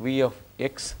for v of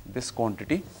x, this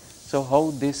quantity. So,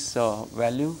 how this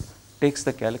value takes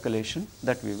the calculation,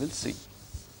 that we will see.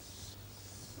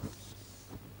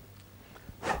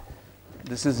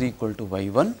 This is equal to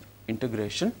y1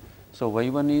 integration. So,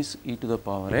 y1 is e to the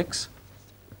power x,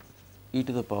 e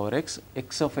to the power x,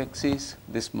 x of x is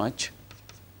this much,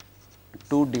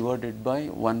 2 divided by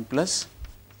 1 plus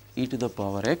e to the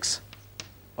power x,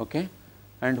 okay,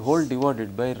 and whole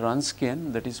divided by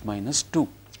Wronskian, that is minus 2,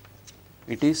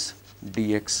 it is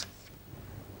dx,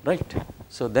 right.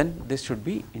 So, then this should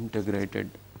be integrated,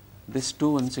 this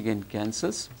 2 once again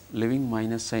cancels, leaving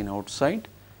minus sign outside,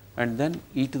 and then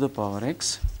e to the power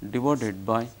x divided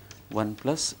by 1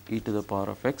 plus e to the power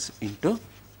of x into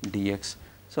dx.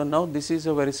 So, now this is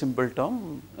a very simple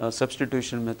term,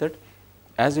 substitution method.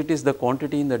 As it is the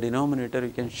quantity in the denominator,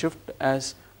 you can shift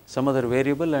as some other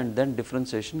variable and then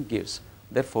differentiation gives.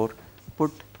 Therefore,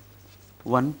 put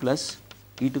 1 plus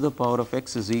e to the power of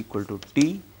x is equal to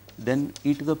t, then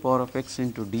e to the power of x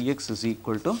into dx is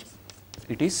equal to,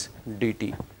 it is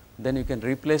dt. Then you can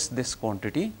replace this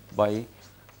quantity by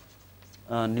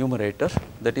numerator,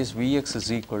 that is Vx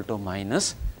is equal to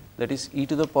minus, that is e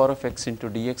to the power of x into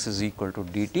dx is equal to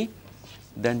dt,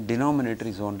 then denominator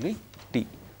is only t.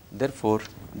 Therefore,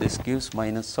 this gives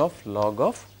minus of log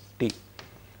of t.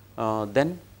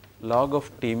 Then log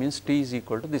of t means t is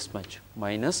equal to this much,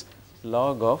 minus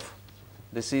log of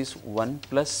this is 1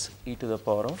 plus e to the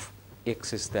power of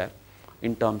x is there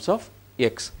in terms of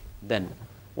x. Then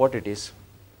what it is?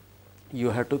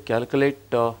 You have to calculate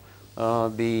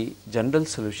the general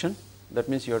solution, that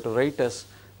means you have to write as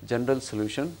general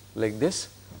solution like this,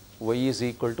 y is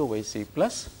equal to yc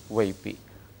plus yp.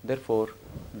 Therefore,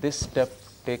 this step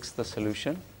takes the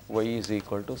solution, y is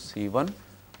equal to c1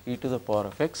 e to the power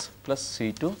of x plus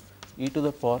c2 e to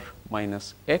the power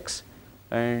minus x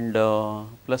and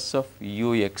plus of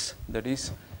ux, that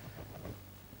is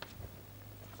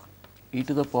e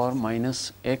to the power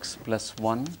minus x plus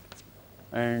 1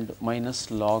 and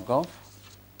minus log of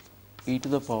e to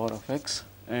the power of x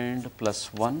and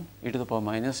plus 1 e to the power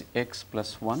minus x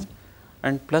plus 1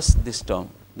 and plus this term,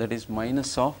 that is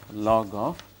minus of log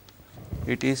of,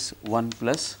 it is 1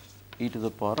 plus e to the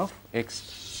power of x.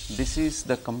 This is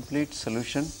the complete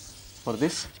solution for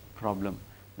this problem.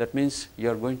 That means you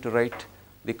are going to write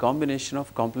the combination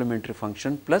of complementary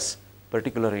function plus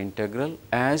particular integral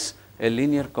as a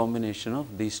linear combination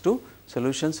of these two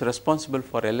solutions responsible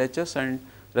for LHS and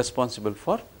responsible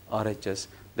for RHS.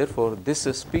 Therefore, this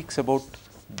speaks about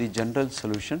the general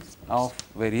solution of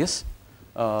various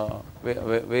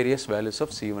various values of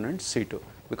C1 and C2,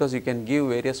 because you can give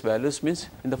various values means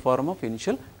in the form of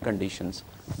initial conditions.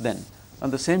 Then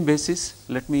on the same basis,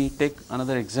 let me take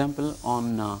another example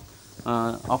on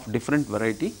of different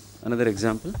variety, another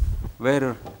example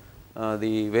where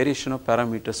the variation of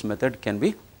parameters method can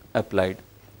be applied.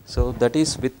 So that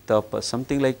is with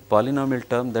something like polynomial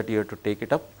term that you have to take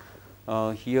it up.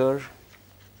 Here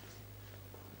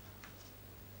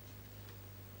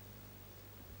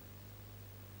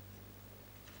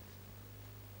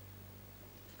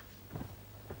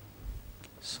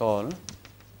solve,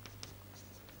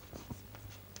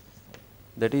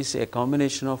 that is a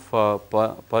combination of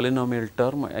polynomial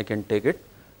term, I can take it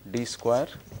d square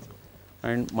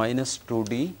and minus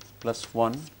 2d plus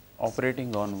 1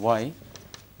 operating on y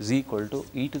is equal to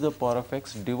e to the power of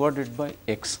x divided by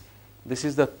x. This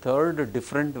is the third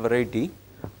different variety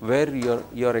where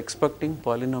you are expecting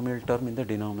polynomial term in the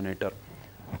denominator.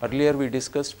 Earlier we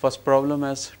discussed first problem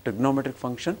as trigonometric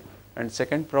function and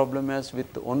second problem as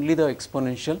with only the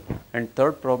exponential, and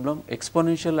third problem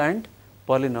exponential and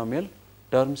polynomial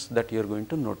terms that you are going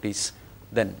to notice.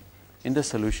 Then in the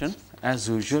solution, as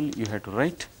usual, you have to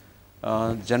write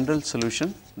general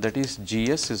solution, that is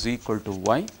GS is equal to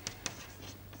y,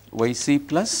 yc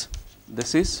plus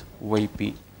this is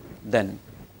yp. Then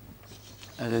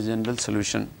as a general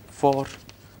solution for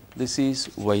this is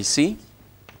yc,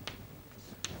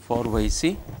 for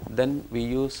yc then we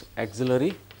use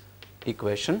auxiliary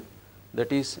equation,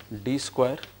 that is d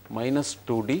square minus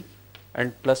 2d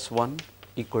and plus 1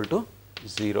 equal to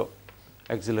 0,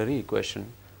 auxiliary equation.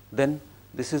 Then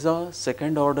this is a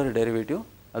second order derivative,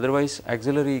 otherwise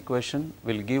auxiliary equation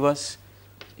will give us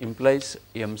implies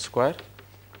m square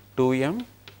 2m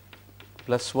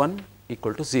plus 1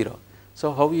 equal to 0.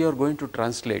 So how we are going to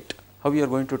translate? How we are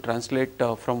going to translate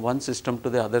from one system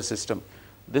to the other system?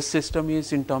 This system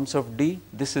is in terms of d,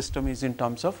 this system is in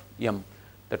terms of m.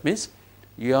 That means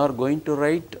you are going to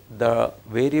write the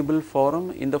variable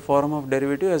form in the form of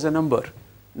derivative as a number.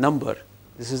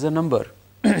 This is a number,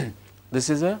 this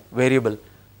is a variable,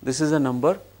 this is a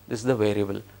number, this is the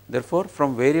variable. Therefore,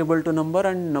 from variable to number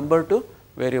and number to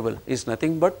variable is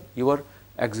nothing but your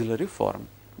auxiliary form.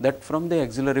 That from the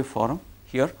auxiliary form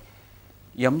here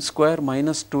m square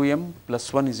minus 2m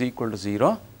plus 1 is equal to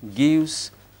 0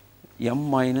 gives m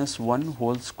minus 1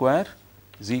 whole square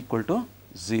is equal to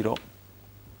 0.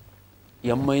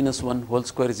 M minus 1 whole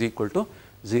square is equal to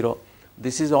 0.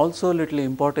 This is also little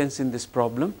importance in this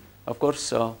problem. Of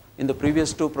course, in the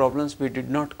previous two problems we did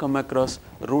not come across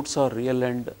roots are real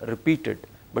and repeated,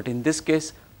 but in this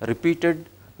case repeated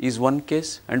is one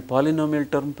case and polynomial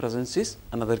term presence is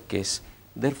another case.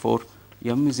 Therefore,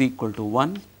 m is equal to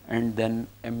 1 and then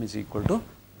m is equal to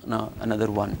another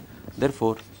 1.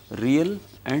 Therefore, real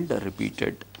and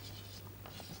repeated,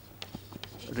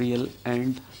 real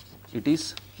and it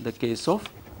is the case of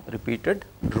repeated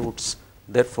roots.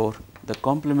 Therefore, the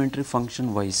complementary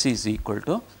function yc is equal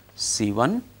to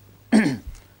c1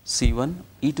 c1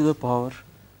 e to the power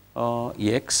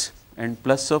x and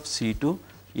plus of c2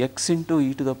 x into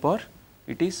e to the power,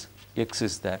 it is x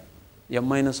is there. M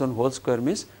minus 1 whole square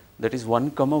means that is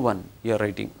 1 comma 1 you are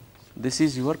writing. This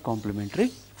is your complementary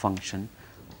function.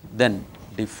 Then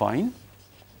define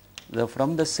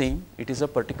from the same, it is a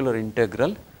particular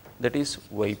integral, that is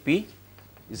yp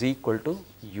is equal to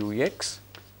ux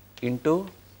into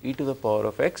e to the power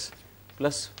of x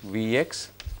plus vx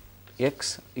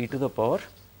x e to the power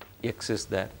x is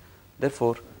there.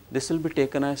 Therefore, this will be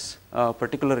taken as a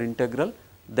particular integral.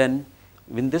 Then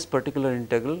in this particular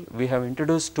integral we have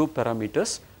introduced two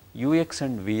parameters ux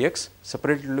and vx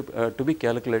separately to be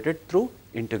calculated through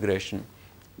integration.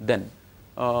 Then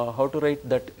how to write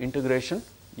that integration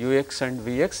ux and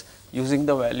vx using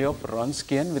the value of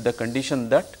Wronskian with the condition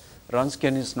that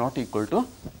Wronskian is not equal to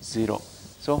 0.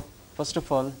 So first of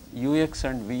all ux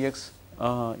and vx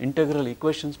integral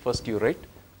equations first you write,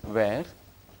 where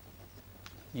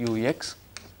ux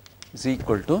is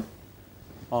equal to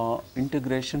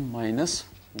integration minus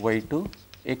y2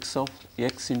 x of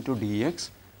x into dx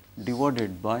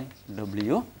divided by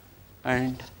w,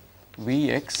 and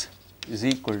vx is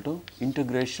equal to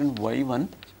integration y1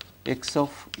 x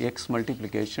of x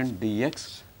multiplication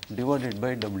dx divided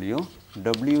by w,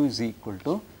 w is equal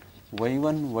to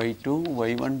y1 y2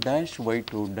 y1 dash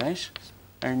y2 dash,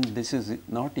 and this is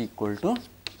not equal to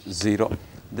 0.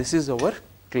 This is our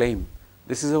claim.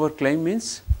 This is our claim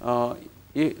means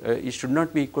it should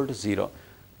not be equal to 0.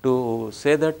 To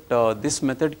say that this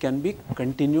method can be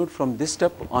continued from this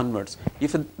step onwards.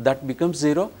 If that becomes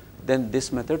 0, then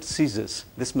this method ceases.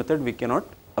 This method we cannot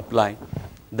apply.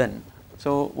 Then,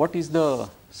 so what is the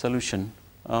solution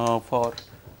for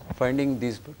finding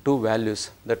these two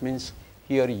values, that means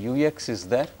here ux is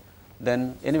there,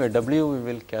 then anyway w we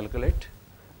will calculate,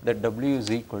 that w is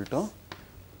equal to,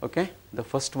 okay, the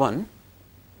first one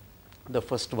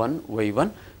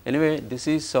y1, anyway this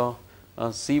is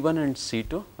c1 and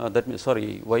c2, that means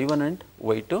sorry y1 and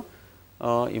y2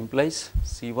 implies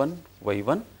c1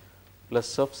 y1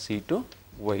 plus of c2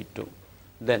 y2.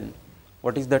 Then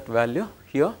what is that value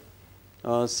here?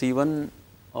 C1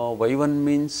 y1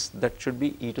 means that should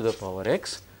be e to the power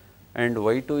x, and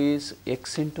y2 is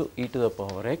x into e to the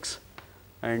power x,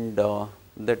 and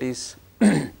that is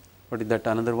what is that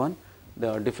another one,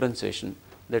 the differentiation,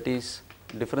 that is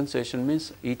differentiation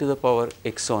means e to the power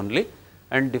x only,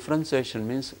 and differentiation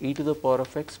means e to the power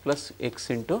of x plus x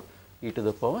into e to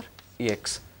the power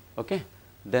x. Okay.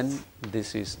 Then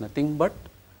this is nothing but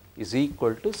is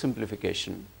equal to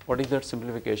simplification. What is that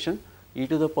simplification? E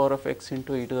to the power of x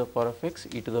into e to the power of x,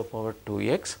 e to the power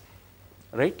 2x,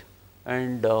 right,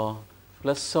 and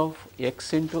plus of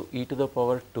x into e to the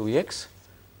power 2x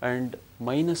and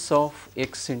minus of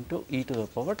x into e to the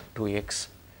power 2x.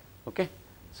 Okay.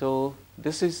 So,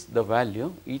 this is the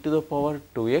value e to the power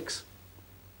 2x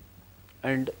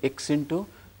and x into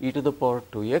e to the power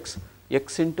 2x,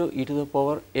 x into e to the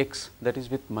power x, that is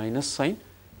with minus sign,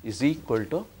 is equal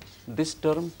to, this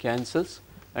term cancels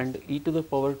and e to the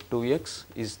power 2x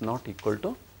is not equal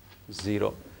to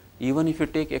 0. Even if you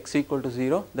take x equal to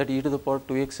 0, that e to the power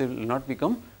 2x will not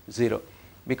become 0,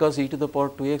 because e to the power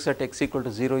 2x at x equal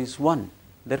to 0 is 1.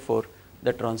 Therefore,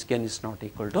 the Wronskian is not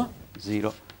equal to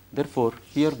 0. Therefore,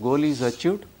 here goal is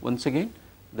achieved. Once again,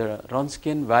 the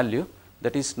Wronskian value,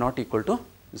 that is not equal to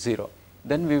 0.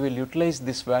 Then we will utilize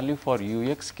this value for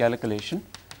ux calculation,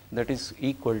 that is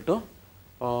equal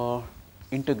to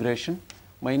integration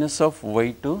minus of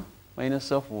y2,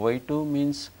 minus of y2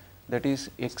 means that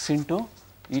is x into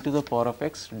e to the power of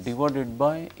x divided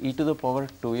by e to the power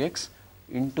 2x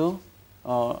into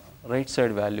right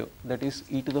side value, that is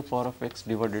e to the power of x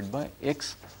divided by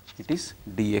x, it is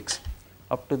dx.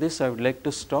 Up to this I would like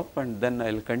to stop, and then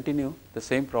I will continue the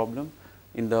same problem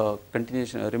in the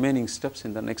continuation remaining steps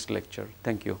in the next lecture.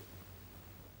 Thank you.